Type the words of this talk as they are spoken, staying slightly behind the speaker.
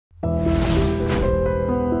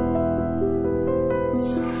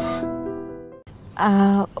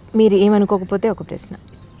మీరు ఏమనుకోకపోతే ఒక ప్రశ్న.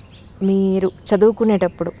 మీరు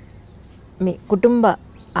చదువుకునేటప్పుడు మీ కుటుంబ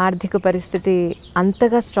ఆర్థిక పరిస్థితి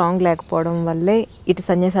అంతగా స్ట్రాంగ్ లేకపోవడం వల్లే ఇటు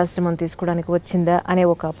సన్యాసాశ్రమం తీసుకోవడానికి వచ్చిందా అనే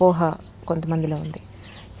ఒక అపోహ కొంతమందిలో ఉంది.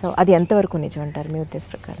 సో అది ఎంతవరకు నిజం అంటారు మీ ఉద్దేశ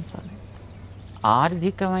ప్రకారం స్వామి?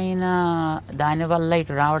 ఆర్థికమైన దానివల్ల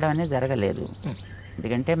ఇటు రావడం అనేది జరగలేదు.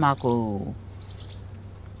 ఎందుకంటే మాకు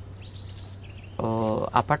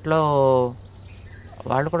అప్పట్లో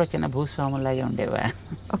వాళ్ళు కూడా చిన్న భూస్వాములాగే ఉండేవారు.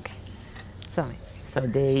 Okay Swamy. So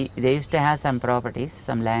they used to have some properties,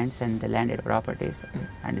 some lands and the landed properties,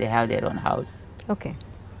 and they have their own house. Okay.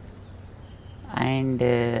 And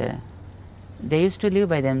they used to live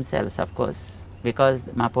by themselves, of course, because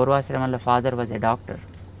my పూర్వాశ్రమంలో father was a doctor.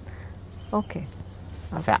 Okay.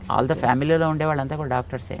 All the family లో ఉండే వాళ్ళంతా కూడా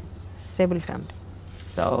డాక్టర్సే. Stable family.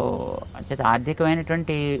 So అంచేత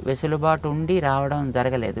ఆర్థికమైనటువంటి వెసులుబాటు ఉండి రావడం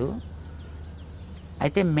జరగలేదు.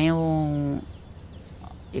 అయితే మేము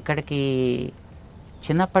ఇక్కడికి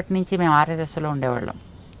చిన్నప్పటి నుంచి మేము ఆర్ఎస్ఎస్లో ఉండేవాళ్ళం.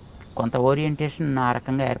 కొంత ఓరియంటేషన్ ఆ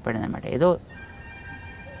రకంగా ఏర్పడింది అనమాట. ఏదో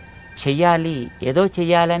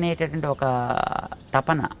చెయ్యాలి అనేటటువంటి ఒక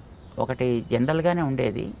తపన ఒకటి జనరల్గానే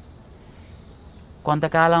ఉండేది.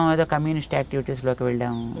 కొంతకాలం ఏదో కమ్యూనిస్ట్ యాక్టివిటీస్లోకి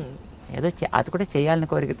వెళ్ళాము. అది కూడా చేయాలని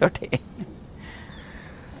కోరికతోటి.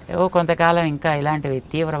 ఏవో కొంతకాలం ఇంకా ఇలాంటివి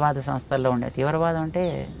తీవ్రవాద సంస్థల్లో ఉండే. తీవ్రవాదం అంటే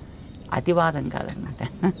అతివాదం కాదనమాట.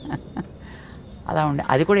 అలా ఉండే.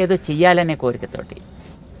 అది కూడా ఏదో చెయ్యాలనే కోరికతోటి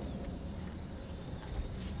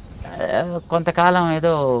కొంతకాలం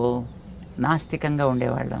ఏదో నాస్తికంగా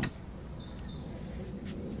ఉండేవాళ్ళం.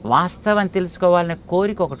 వాస్తవం తెలుసుకోవాలనే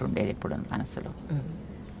కోరిక ఒకటి ఉండేది ఇప్పుడు మనసులో.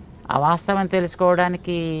 ఆ వాస్తవం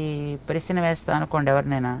తెలుసుకోవడానికి ప్రశ్న వేస్తా అనుకోండి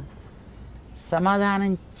ఎవరినైనా,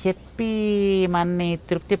 సమాధానం చెప్పి మనని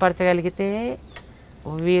తృప్తిపరచగలిగితే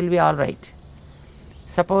will be all right.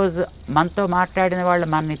 Suppose మనతో మాట్లాడిన వాళ్ళు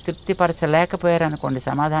మనని తృప్తిపరచలేకపోయారు అనుకోండి,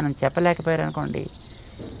 సమాధానం చెప్పలేకపోయారు అనుకోండి,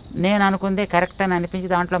 నేను అనుకుందే కరెక్ట్ అని అనిపించి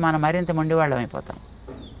దాంట్లో మనం మరింత మొండివాళ్ళం అయిపోతాం.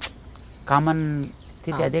 కామన్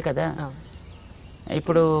స్థితి అదే కదా.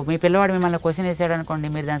 ఇప్పుడు మీ పిల్లవాడు మిమ్మల్ని క్వశ్చన్ వేసాడు అనుకోండి,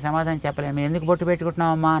 మీరు దాని సమాధానం చెప్పలేము. మీరు ఎందుకు బొట్టు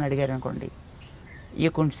పెట్టుకుంటున్నావమ్మా అని అడిగారు అనుకోండి, you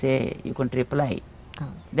కుంట్ say, you కుంట్ reply.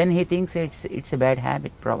 Then he thinks it's a bad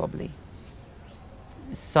habit probably.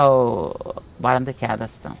 So వాళ్ళంతా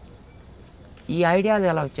చేదస్తాం. ఈ ఐడియాలు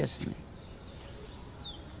ఎలా వచ్చేస్తుంది.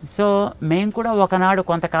 సో మేము కూడా ఒకనాడు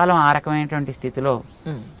కొంతకాలం ఆ రకమైనటువంటి స్థితిలో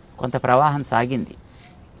కొంత ప్రవాహం సాగింది.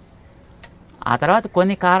 ఆ తర్వాత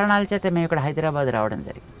కొన్ని కారణాల చేత మేము ఇక్కడ హైదరాబాద్ రావడం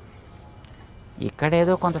జరిగింది.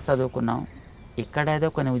 ఇక్కడేదో కొంత చదువుకున్నాం, ఇక్కడేదో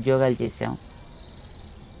కొన్ని ఉద్యోగాలు చేసాం.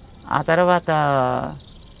 ఆ తర్వాత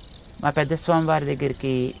మా పెద్ద స్వామి వారి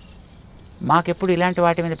దగ్గరికి మాకెప్పుడు ఇలాంటి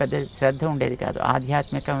వాటి మీద పెద్ద శ్రద్ధ ఉండేది కాదు.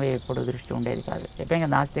 ఆధ్యాత్మికంగా ఎప్పుడు దృష్టి ఉండేది కాదు. చెప్పాక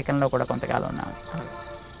నాస్తికంలో కూడా కొంతకాలం ఉన్నాను.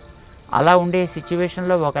 అలా ఉండే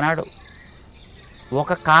సిచ్యువేషన్లో ఒకనాడు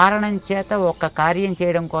ఒక కారణం చేత ఒక కార్యం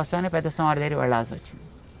చేయడం కోసమని పెద్ద స్వామి వారి దగ్గర వెళ్ళాల్సి వచ్చింది.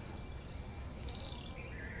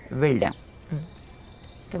 వెళ్ళాం.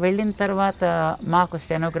 వెళ్ళిన తర్వాత మాకు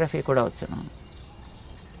స్టెనోగ్రఫీ కూడా వచ్చును.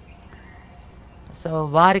 సో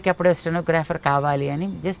వారికి అప్పుడే స్టెనోగ్రాఫర్ కావాలి అని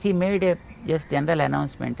he made A general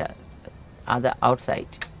announcement అది అవుట్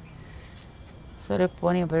సైడ్. సో రేపు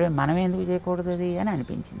పోనీ మనం ఎందుకు చేయకూడదు అది అని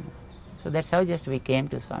అనిపించింది. So that's how just we came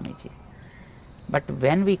to Swamiji. But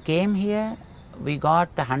when we came here we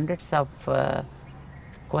got hundreds of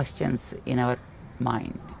questions in our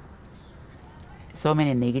mind, so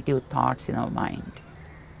many negative thoughts in our mind.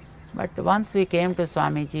 But once we came to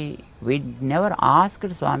Swamiji, we never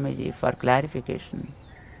asked Swamiji for clarification.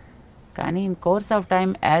 Kani in course of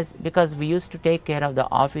time, because we used to take care of the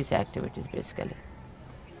office activities basically.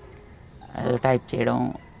 Type చేయడం,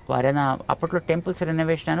 వారైనా అప్పట్లో temples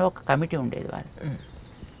renovation అని ఒక committee ఉండేది వారు.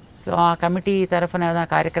 So ఆ committee తరఫున ఏదైనా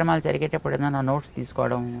కార్యక్రమాలు జరిగేటప్పుడు ఏదైనా నోట్స్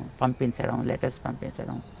తీసుకోవడం, పంపించడం, లెటర్స్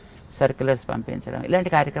పంపించడం, సర్క్యులర్స్ పంపించడం,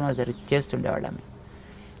 ఇలాంటి కార్యక్రమాలు చేస్తుండేవాళ్ళం.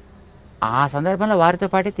 ఆ సందర్భంలో వారితో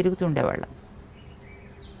పాటే తిరుగుతుండేవాళ్ళం.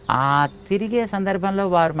 ఆ తిరిగే సందర్భంలో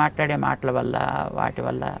వారు మాట్లాడే మాటల వల్ల వాటి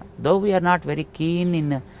వల్ల దో we are not very keen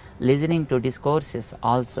in listening to discourses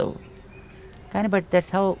also, కానీ బట్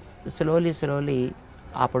దట్స్ హౌ స్లోలీ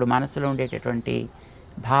అప్పుడు మనసులో ఉండేటటువంటి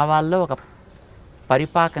భావాల్లో ఒక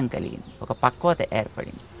పరిపాకం కలిగింది, ఒక పక్వత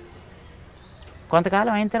ఏర్పడింది.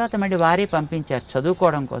 కొంతకాలం అయిన తర్వాత మళ్ళీ వారే పంపించారు,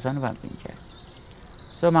 చదువుకోవడం కోసం పంపించారు.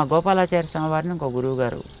 సో మా గోపాలాచార్య స్వామి వారిని ఇంకో గురువు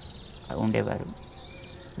గారు ఉండేవారు,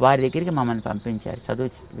 వారి దగ్గరికి మమ్మల్ని పంపించారు.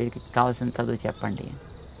 వీరికి కావాల్సిన చదువు చెప్పండి.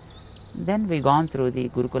 Then we gone through the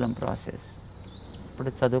గురుకులం ప్రాసెస్.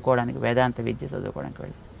 ఇప్పుడు చదువుకోవడానికి వేదాంత విద్య చదువుకోవడానికి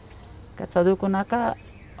వెళ్ళి చదువుకున్నాక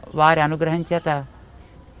వారి అనుగ్రహం చేత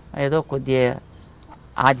ఏదో కొద్దిగా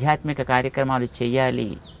ఆధ్యాత్మిక కార్యక్రమాలు చేయాలి,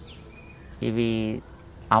 ఇవి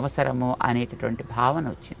అవసరము అనేటటువంటి భావన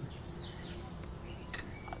వచ్చింది.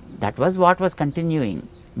 That was what was continuing.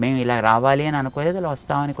 మేము ఇలా రావాలి అని అనుకోలేదు, ఇలా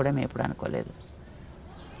వస్తామని కూడా మేము ఎప్పుడు అనుకోలేదు.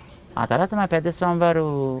 ఆ తర్వాత మా పెద్ద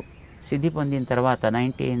స్వామివారు సిద్ధి పొందిన తర్వాత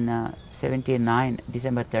 1979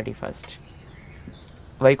 డిసెంబర్ 31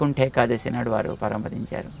 వైకుంఠ ఏకాదశి నాడు వారు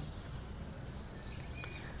పరమపదించారు.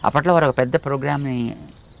 అప్పట్లో వారు ఒక పెద్ద ప్రోగ్రామ్ని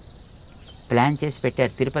ప్లాన్ చేసి పెట్టారు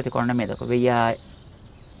తిరుపతి కొండ మీద. ఒక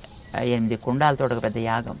 1008 కుండాలతో ఒక పెద్ద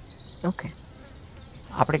యాగం. ఓకే.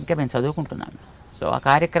 అప్పుడు ఇంకా మేము చదువుకుంటున్నాము. సో ఆ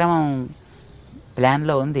కార్యక్రమం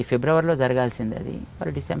ప్లాన్లో ఉంది, ఫిబ్రవరిలో జరగాల్సింది. అది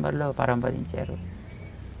వారు డిసెంబర్లో పరమపదించారు.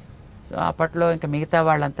 సో అప్పట్లో ఇంకా మిగతా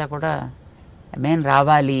వాళ్ళంతా కూడా మేము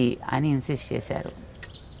రావాలి అని ఇన్సిస్ట్ చేశారు.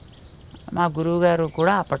 మా గురువుగారు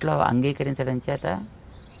కూడా అప్పట్లో అంగీకరించడం చేత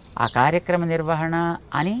ఆ కార్యక్రమ నిర్వహణ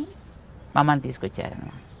అని మమ్మల్ని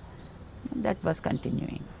తీసుకొచ్చారన్నమాట. That was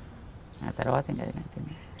continuing. ఆ తర్వాత ఇంకా అది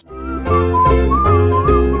కంటిన్యూ.